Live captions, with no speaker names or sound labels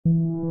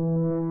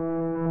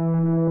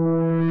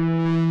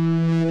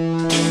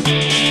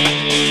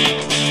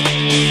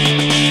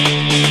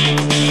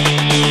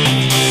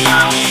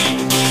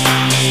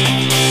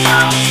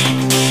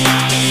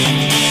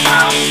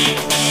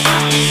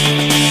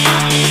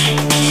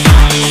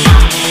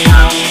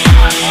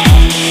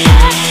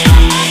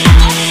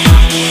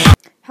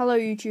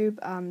YouTube,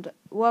 and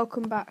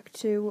welcome back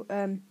to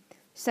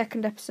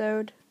second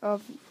episode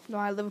of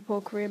my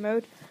Liverpool career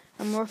mode.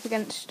 And we're up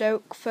against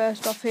Stoke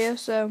first off here,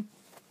 so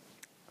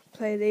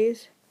play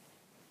these.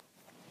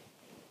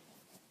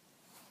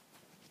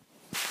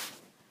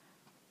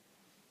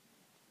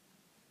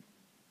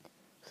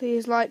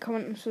 Please like,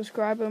 comment and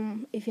subscribe,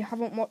 and if you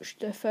haven't watched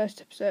the first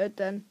episode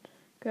then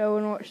go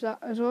and watch that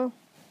as well,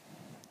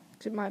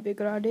 because it might be a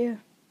good idea.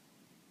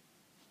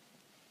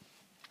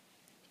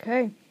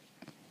 Okay.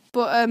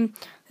 But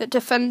the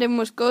defending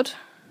was good,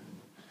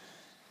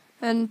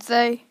 and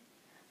they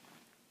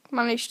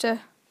managed to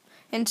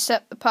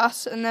intercept the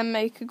pass and then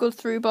make a good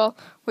through ball,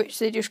 which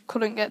they just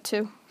couldn't get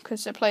to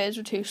because the players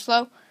were too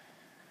slow.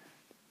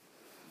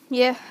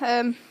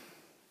 Yeah.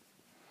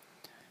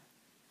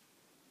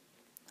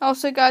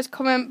 Also, guys,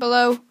 comment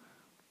below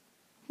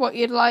what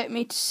you'd like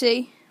me to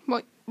see,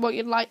 what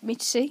you'd like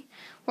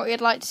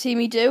to see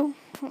me do,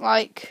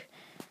 like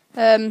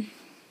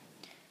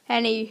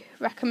any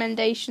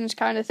recommendations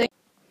kind of thing.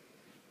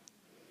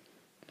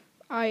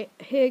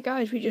 Here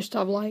guys, we just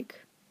have like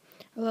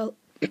a little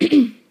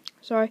we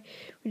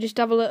just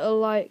have a little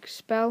like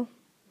spell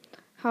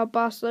how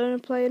Barcelona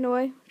play in a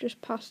way,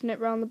 just passing it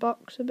round the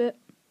box a bit.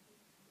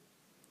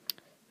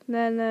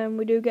 And then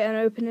we do get an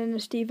opening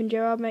and Steven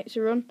Gerrard makes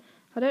a run.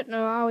 I don't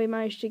know how he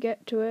managed to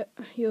get to it,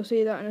 you'll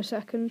see that in a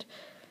second.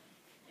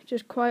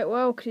 Just quite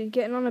well, because he's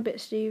getting on a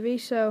bit Stevie,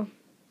 so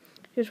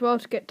just well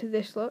to get to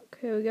this look.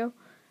 Here we go.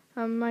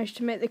 I managed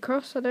to make the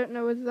cross. I don't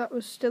know whether that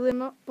was still in or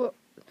not, but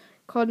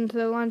according to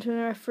the linesman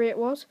and referee it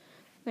was.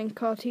 Then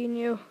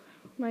Coutinho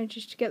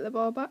manages to get the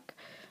ball back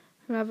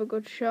and have a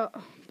good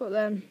shot, but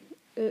then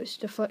it's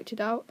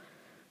deflected out.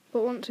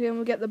 But once again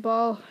we get the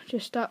ball,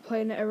 just start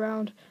playing it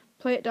around,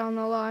 play it down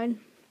the line,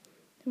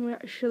 and we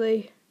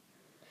actually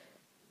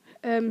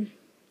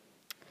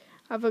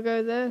have a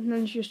go there, and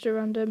then it's just a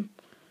random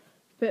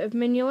bit of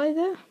Mignolet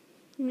there,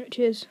 which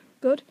is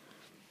good.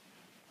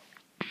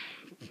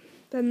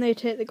 Then they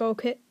take the goal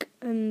kick,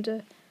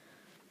 and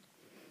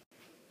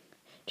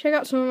check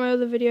out some of my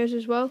other videos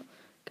as well.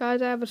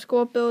 Guys, I have a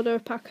squad builder, a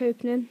pack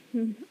opening,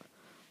 and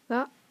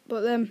that.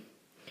 But then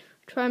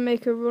try and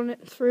make a run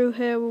it through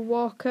here with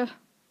Walker.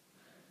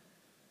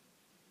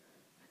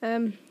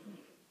 Then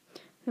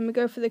we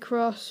go for the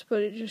cross,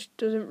 but it just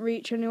doesn't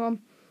reach anyone,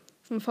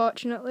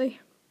 unfortunately.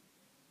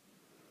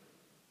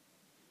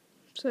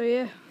 So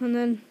yeah, and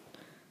then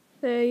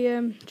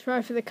they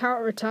try for the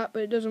counter attack,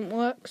 but it doesn't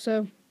work,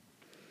 so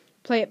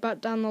play it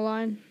back down the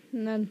line,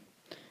 and then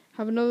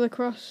have another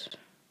cross,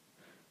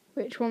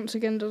 which once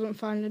again doesn't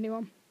find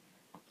anyone.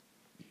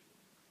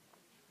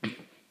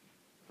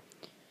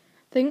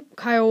 I think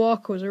Kyle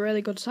Walker was a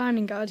really good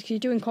signing, guys, because he's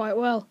doing quite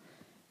well.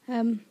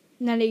 And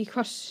then he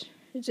crosses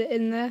it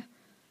in there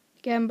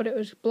again, but it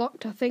was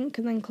blocked, I think,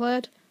 and then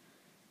cleared.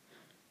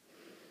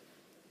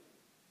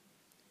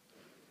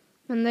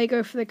 And they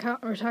go for the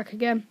counter attack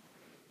again,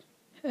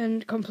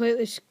 and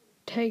completely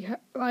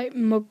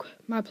mug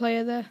my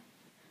player there.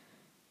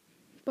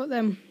 But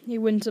then he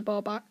wins the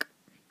ball back.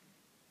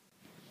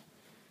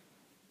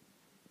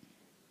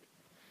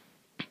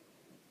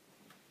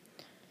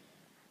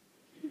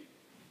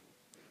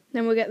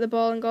 Then we get the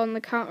ball and go on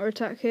the counter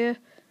attack here.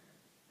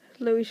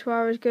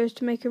 Suarez goes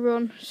to make a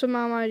run,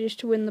 somehow manages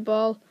to win the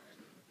ball,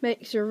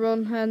 makes a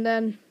run, and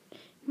then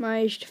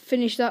managed to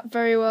finish that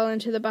very well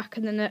into the back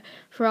of the net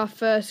for our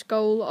first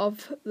goal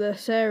of the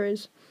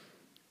series.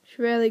 It's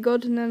really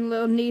good, and then a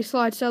little knee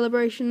slide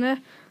celebration there.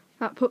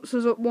 That puts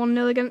us up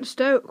 1-0 against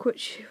Stoke,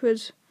 which I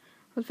was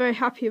very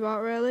happy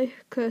about, really,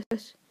 because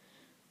it's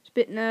a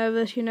bit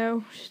nervous, you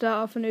know,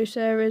 start off a new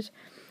series.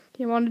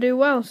 You want to do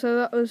well, so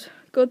that was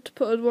good to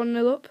put us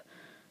 1-0 up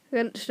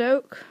against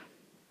Stoke.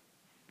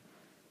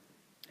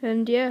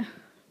 And yeah,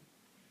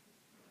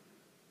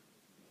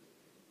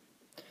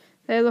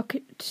 they look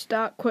to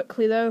start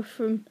quickly though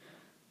from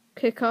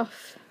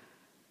kick-off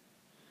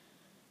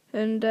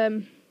and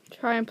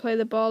try and play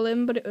the ball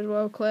in, but it was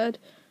well cleared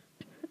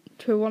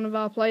to one of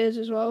our players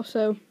as well,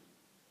 so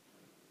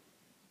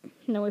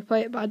we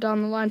play it back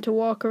down the line to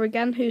Walker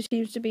again, who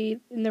seems to be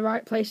in the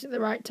right place at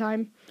the right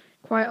time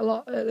quite a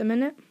lot at the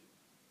minute.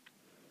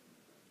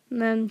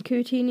 And then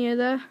Coutinho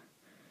there,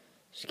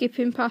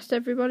 skipping past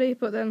everybody,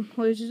 but then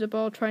loses the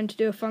ball trying to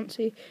do a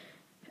fancy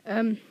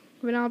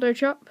Ronaldo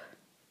chop.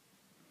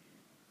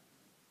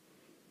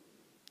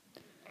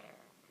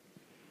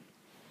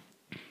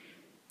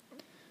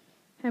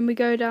 And we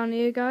go down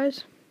here,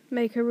 guys,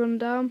 make a run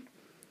down,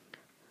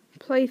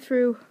 play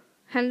through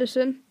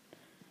Henderson,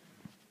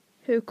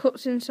 who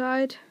cuts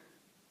inside,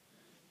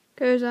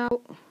 goes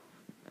out,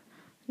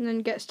 and then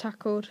gets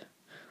tackled.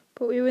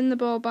 But we win the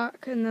ball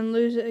back and then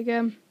lose it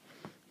again,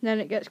 and then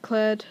it gets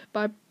cleared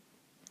by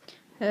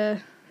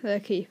their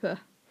keeper.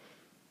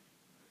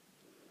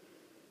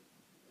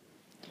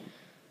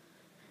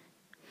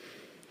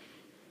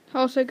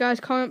 Also, guys,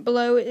 comment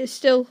below. It is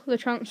still the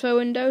transfer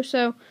window,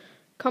 so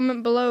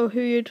comment below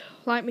who you'd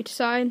like me to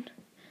sign.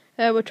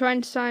 We're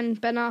trying to sign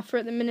Ben Arfa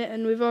at the minute,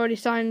 and we've already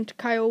signed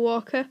Kyle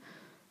Walker,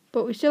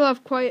 but we still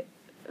have quite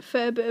a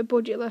fair bit of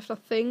budget left, I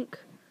think.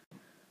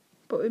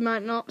 but we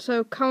might not.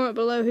 So comment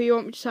below who you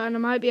want me to sign. I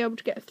might be able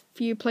to get a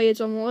few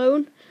players on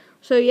loan.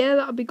 So yeah,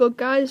 that'll be good,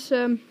 guys.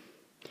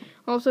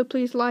 Also,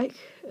 please like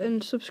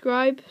and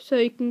subscribe so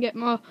you can get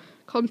more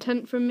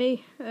content from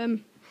me.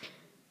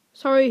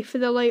 Sorry for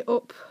the late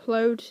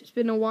upload. It's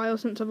been a while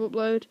since I've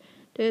uploaded.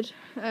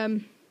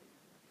 The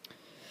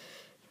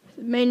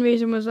main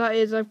reason was that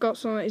is I've got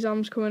some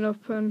exams coming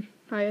up and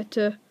I had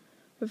to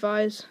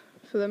revise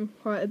for them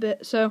quite a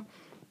bit. So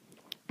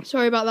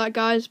sorry about that,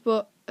 guys,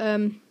 but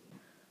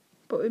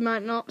we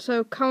might not.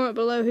 So comment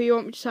below who you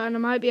want me to sign. I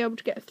might be able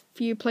to get a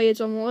few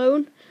players on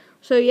loan.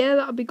 So yeah,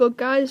 that'll be good,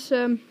 guys.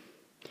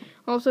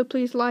 Also,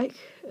 please like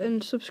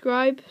and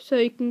subscribe so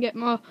you can get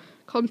more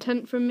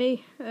content from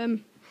me.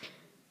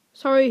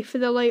 Sorry for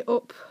the late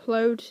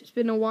upload. It's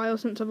been a while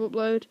since I've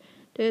uploaded.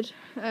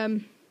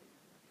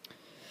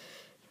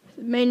 The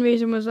main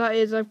reason was that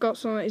is I've got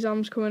some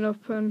exams coming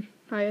up and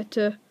I had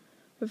to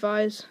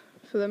revise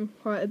for them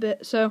quite a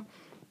bit. So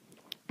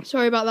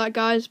sorry about that,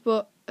 guys,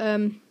 but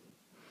I'm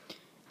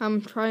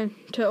trying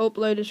to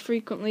upload as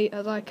frequently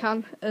as I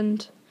can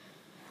and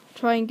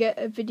try and get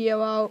a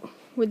video out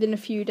within a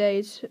few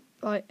days,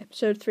 like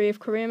episode 3 of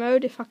career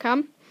mode if I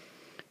can.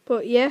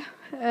 But yeah,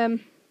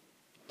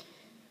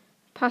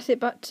 pass it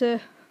back to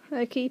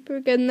their keeper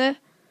again there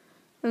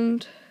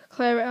and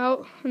clear it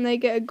out, and they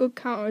get a good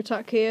counter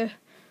attack here.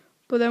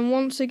 But then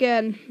once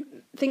again,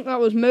 I think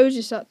that was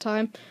Moses that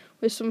time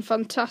with some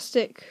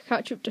fantastic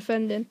catch up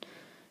defending.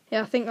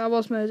 Yeah, I think that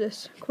was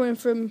Moses coming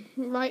from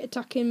right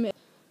attacking mid.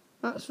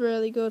 That's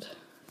really good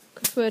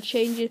because we've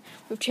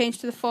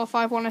changed to the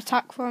 4-5-1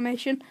 attack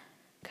formation.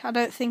 I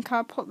don't think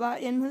I put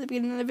that in at the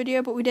beginning of the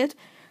video, but we did.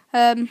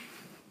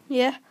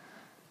 Yeah,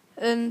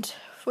 and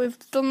we've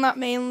done that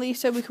mainly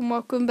so we can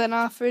welcome Ben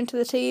Arfa into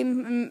the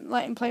team and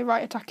let him play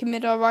right attacking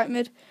mid or right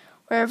mid,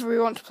 wherever we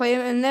want to play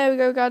him. And there we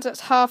go, guys,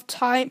 that's half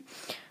time.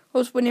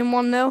 Us winning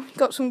 1-0.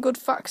 Got some good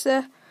facts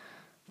there.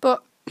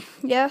 But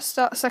yeah,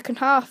 start the second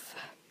half.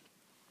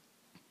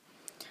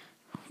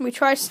 We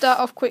try to start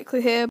off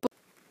quickly here, but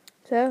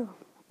so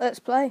let's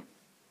play.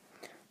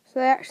 So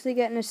they actually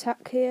get an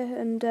attack here,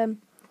 and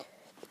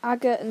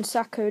Aga and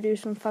Sacco do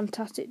some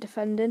fantastic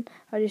defending.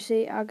 As you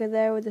see, Aga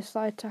there with the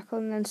slide tackle,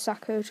 and then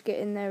Sacco to get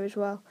in there as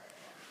well.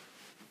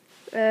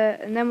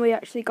 And then we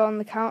actually go on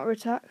the counter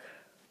attack,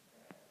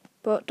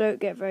 but don't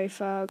get very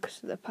far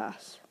because of the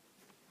pass.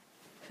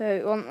 So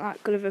it wasn't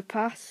that good of a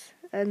pass,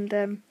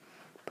 and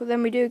but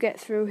then we do get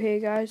through here,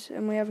 guys,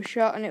 and we have a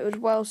shot, and it was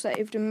well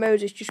saved, and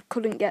Moses just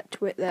couldn't get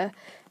to it there,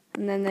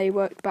 and then they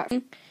worked back.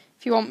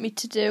 If you want me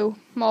to do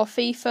more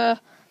FIFA,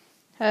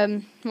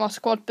 more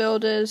squad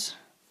builders,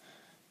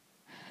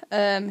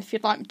 if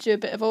you'd like me to do a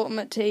bit of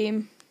Ultimate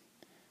Team,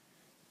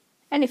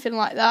 anything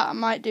like that, I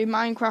might do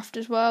Minecraft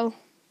as well.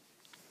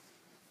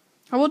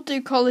 I would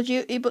do Call of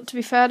Duty, but to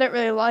be fair, I don't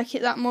really like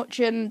it that much,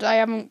 and I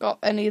haven't got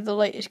any of the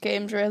latest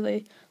games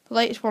really. The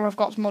latest one I've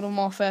got is Modern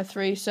Warfare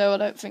 3, so I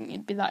don't think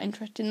you'd be that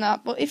interested in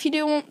that. But if you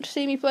do want to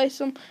see me play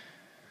some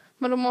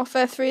Modern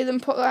Warfare 3,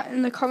 then put that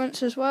in the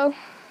comments as well.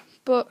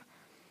 But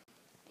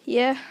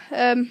yeah,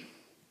 I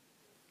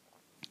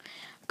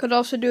could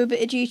also do a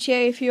bit of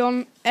GTA if you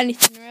want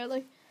anything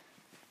really.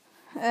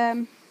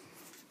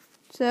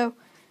 So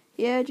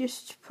yeah,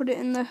 just put it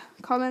in the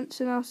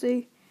comments and I'll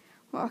see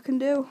what I can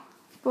do.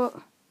 But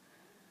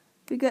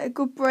we get a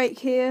good break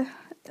here,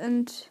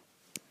 and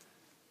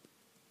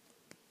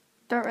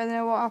don't really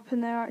know what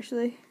happened there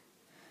actually,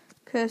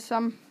 because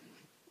I'm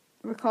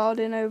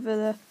recording over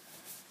the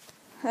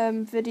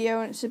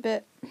video and it's a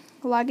bit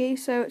laggy,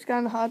 so it's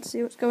kind of hard to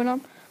see what's going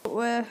on. But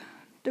we're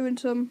doing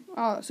some.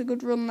 Oh, that's a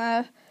good run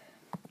there.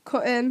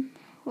 Cut in,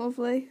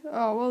 lovely.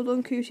 Oh, well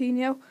done,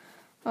 Coutinho.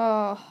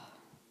 Oh,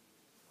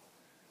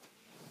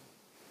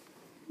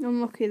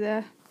 unlucky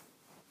there.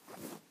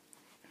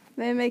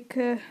 They make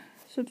a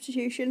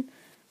substitution,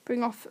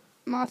 bring off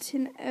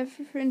Martin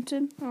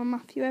Everington, or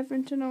Matthew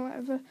Everington, or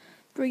whatever,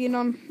 bringing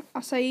on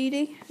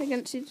Asaidi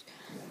against his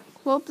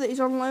club that he's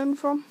on loan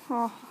from,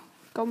 or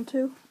gone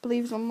to, I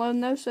believe he's on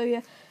loan though, so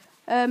yeah.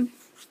 Yeah,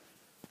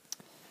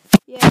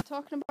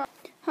 talking about...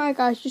 Hi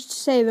guys, just to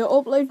say that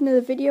uploading of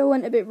the video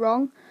went a bit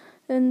wrong,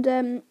 and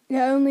it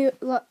only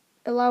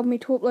allowed me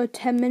to upload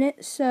 10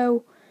 minutes,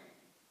 so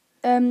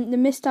they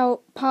missed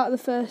out part of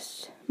the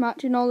first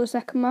match and all the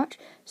second match.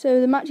 So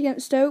the match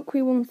against Stoke,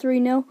 we won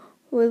 3-0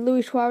 with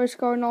Luis Suarez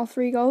scoring all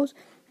 3 goals.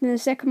 And then the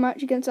second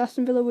match against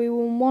Aston Villa, we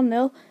won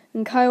 1-0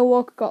 and Kyle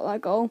Walker got that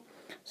goal.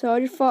 So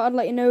I just thought I'd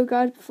let you know,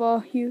 guys,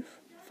 before you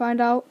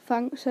find out.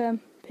 Thanks.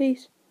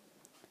 Peace.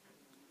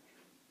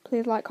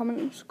 Please like, comment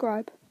and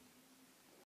subscribe.